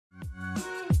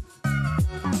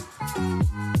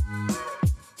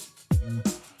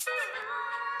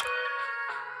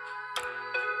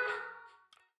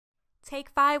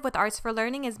5 with Arts for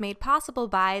Learning is made possible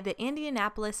by the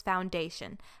Indianapolis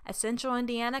Foundation, a Central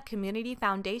Indiana Community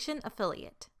Foundation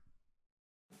affiliate.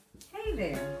 Hey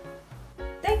there!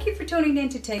 Thank you for tuning in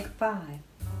to Take 5.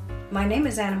 My name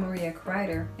is Annamaria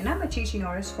Crider, and I'm a teaching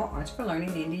artist for Arts for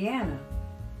Learning Indiana.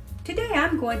 Today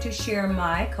I'm going to share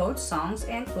my code songs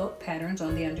and quilt patterns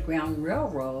on the Underground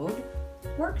Railroad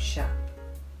workshop.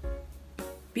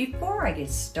 Before I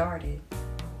get started,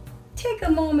 take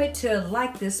a moment to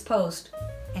like this post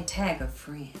and tag a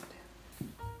friend.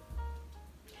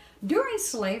 During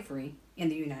slavery in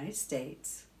the United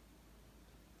States,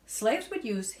 slaves would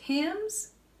use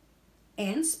hymns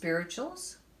and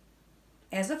spirituals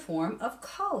as a form of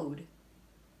code.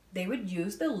 They would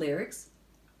use the lyrics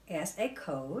as a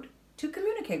code to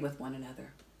communicate with one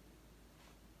another.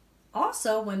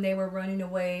 Also, when they were running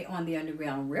away on the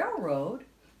Underground Railroad,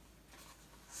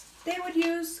 they would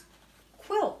use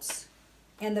quilts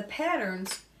and the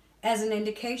patterns as an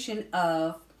indication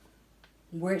of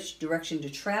which direction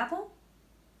to travel,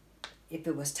 if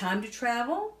it was time to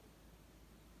travel,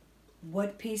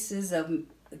 what pieces of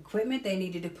equipment they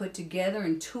needed to put together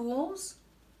and tools,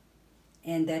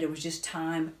 and that it was just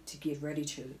time to get ready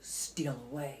to steal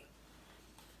away.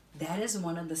 That is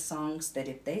one of the songs that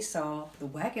if they saw the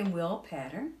wagon wheel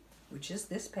pattern, which is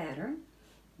this pattern,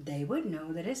 they would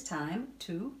know that it's time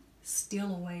to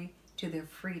steal away to their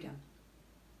freedom.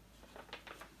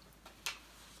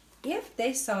 If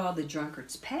they saw the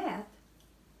drunkard's path,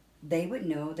 they would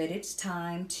know that it's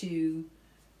time to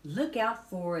look out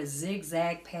for a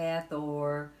zigzag path,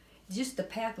 or just the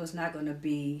path was not going to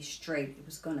be straight, it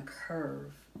was going to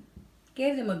curve.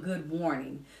 Gave them a good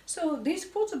warning. So these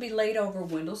quilts would be laid over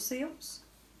window sills.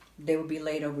 They would be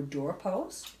laid over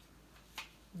doorposts.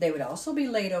 They would also be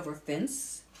laid over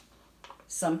fence,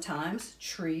 sometimes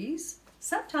trees.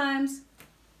 Sometimes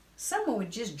someone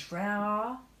would just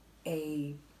draw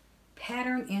a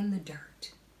pattern in the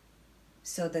dirt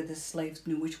so that the slaves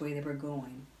knew which way they were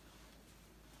going.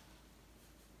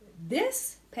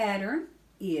 This pattern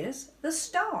is the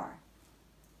star.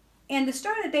 And the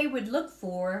star that they would look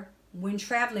for when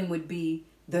traveling would be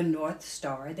the North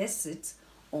Star that sits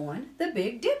on the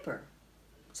Big Dipper.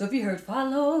 So if you heard,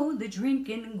 follow the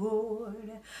drinking gourd,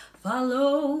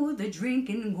 follow the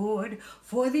drinking gourd,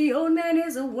 for the old man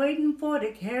is a-waiting for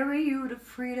to carry you to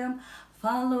freedom,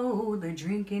 follow the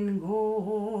drinking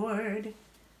gourd.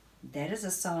 That is a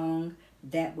song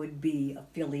that would be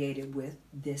affiliated with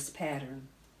this pattern.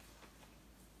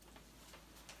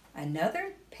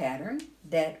 Another pattern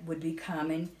that would be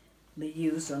commonly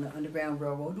used on the Underground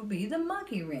Railroad would be the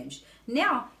monkey wrench.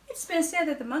 Now, it's been said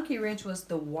that the monkey wrench was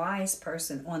the wise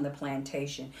person on the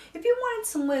plantation. If you wanted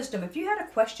some wisdom, if you had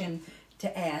a question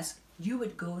to ask, you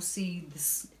would go see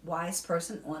this wise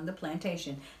person on the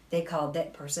plantation. They called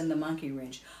that person the monkey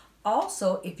wrench.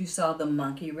 Also, if you saw the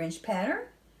monkey wrench pattern,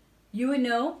 you would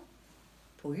know,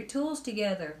 pull your tools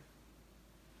together.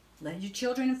 Let your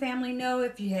children and family know,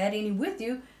 if you had any with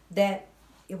you, that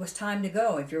it was time to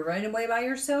go. If you're running away by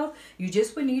yourself, you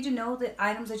just would need to know the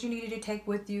items that you needed to take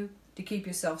with you to keep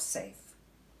yourself safe.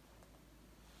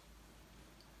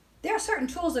 There are certain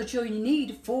tools that you'll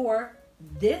need for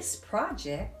this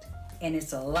project, and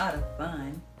it's a lot of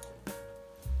fun.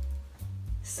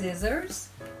 Scissors,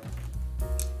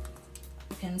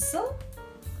 pencil,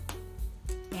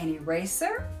 an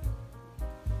eraser.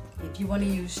 If you want to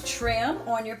use trim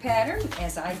on your pattern,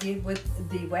 as I did with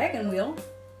the wagon wheel,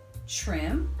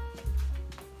 trim.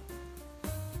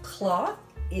 Cloth,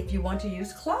 if you want to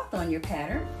use cloth on your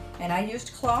pattern, and I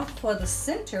used cloth for the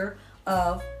center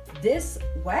of this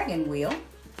wagon wheel.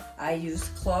 I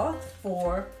used cloth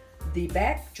for the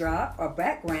backdrop or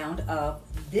background of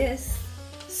this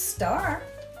star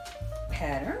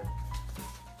pattern,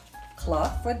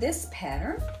 cloth for this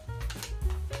pattern,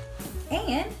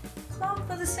 and cloth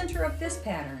for the center of this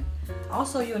pattern.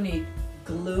 Also, you'll need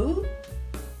glue,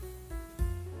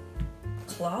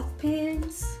 cloth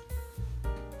pins,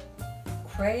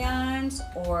 crayons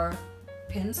or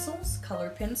pencils, color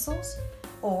pencils,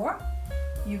 or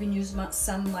you can use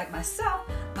some like myself.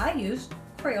 I used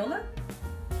Crayola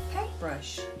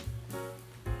paintbrush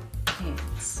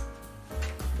pens.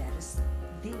 That is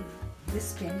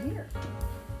this pen here.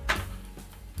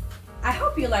 I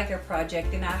hope you like our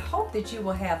project, and I hope that you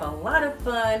will have a lot of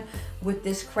fun with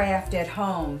this craft at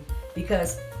home,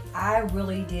 because I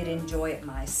really did enjoy it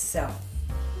myself.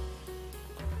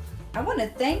 I want to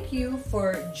thank you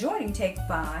for joining Take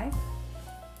 5,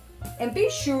 and be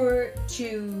sure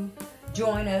to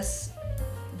join us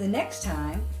the next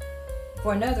time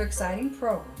for another exciting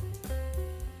program.